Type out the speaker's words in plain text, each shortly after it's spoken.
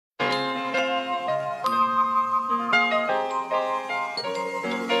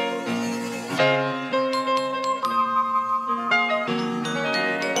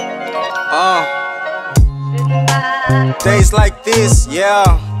Days like this, yeah.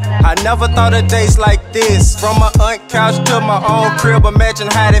 I never thought of days like this. From my aunt couch to my own crib, imagine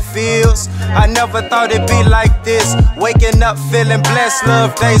how it feels. I never thought it'd be like this. Waking up feeling blessed,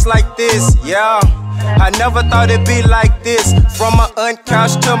 love days like this, yeah. I never thought it'd be like this. From my aunt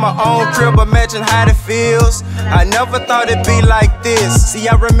couch to my own crib, imagine how it feels. I never thought it'd be like this. See,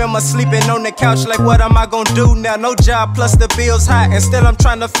 I remember sleeping on the couch like, what am I gonna do now? No job plus the bills high, and still I'm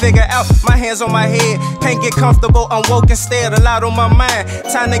trying to figure out. My hands on my head, can't get comfortable, I'm woke instead, a lot on my mind.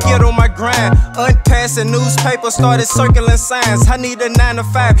 Time to get on my grind. Aunt passing newspaper, started circling signs. I need a 9 to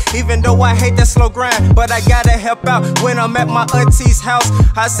 5, even though I hate that slow grind. But I gotta help out when I'm at my auntie's house.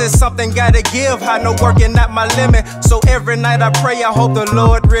 I said something gotta give, I know working not my limit. So every night I pray, I hope the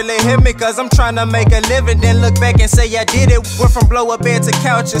Lord really hear me, cause I'm trying to make a living. Then look back and say I did it. Went from blow up bed to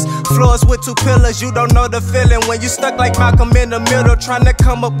couches, floors with 2 pillars. You don't know the feeling when you stuck like Malcolm in the middle, trying to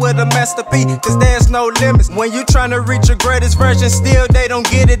come up with a masterpiece, cause there's no limits. When you trying to reach your greatest version, still they don't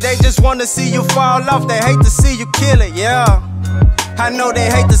get it. They just wanna see you fall off, they hate to see you kill it, yeah. I know they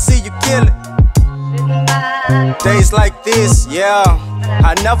hate to see you kill it. Days like this, yeah.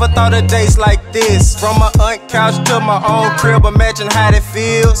 I never thought of days like this. From my aunt couch to my own crib, imagine how it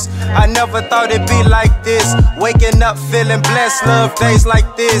feels. I never thought it'd be like this. Waking up feeling blessed, love days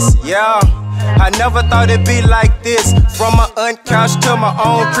like this, yeah. I never thought it'd be like this. From my aunt couch to my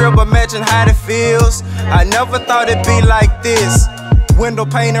own crib, imagine how it feels. I never thought it'd be like this. Window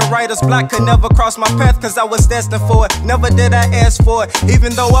pane and writer's block could never cross my path, cause I was destined for it. Never did I ask for it,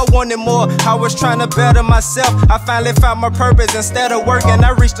 even though I wanted more. I was trying to better myself, I finally found my purpose. Instead of working,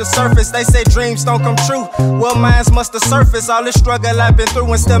 I reached the surface. They say dreams don't come true, well mines must have surfaced. All this struggle I've been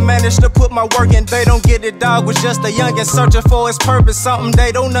through and still managed to put my work in. They don't get it, dog was just a youngin' searching for his purpose. Something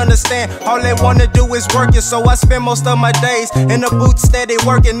they don't understand, all they wanna do is work it. So I spend most of my days in the booth steady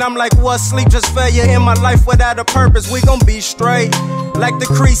working. I'm like, what, sleep just failure in my life without a purpose. We gon' be straight like the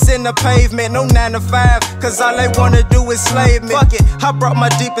crease in the pavement, no 9 to 5, cause all they wanna do is slave me. Fuck it, I brought my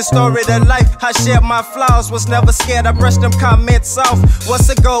deepest story to life. I shared my flaws, was never scared, I brushed them comments off. What's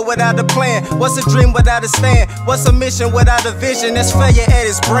a goal without a plan? What's a dream without a stand? What's a mission without a vision? That's failure at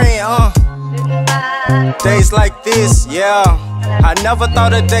its brand, Days like this, yeah. I never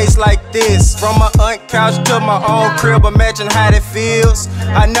thought of days like this. From my aunt couch to my own crib, imagine how it feels.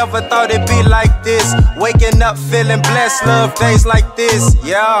 I never thought it'd be like this. Waking up feeling blessed, love days like this,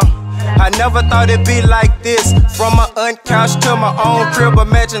 yeah. I never thought it'd be like this. From my aunt couch to my own crib,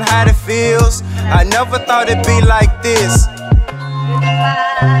 imagine how it feels. I never thought it'd be like this.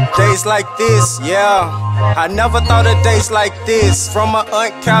 Days like this, yeah. I never thought of days like this. From my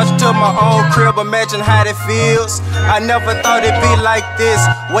aunt couch to my own crib, imagine how it feels. I never thought it'd be like this.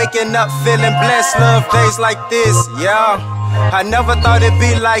 Waking up feeling blessed, love days like this, yeah. I never thought it'd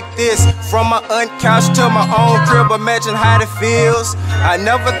be like this. From my aunt couch to my own crib, imagine how it feels. I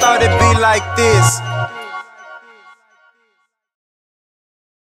never thought it'd be like this.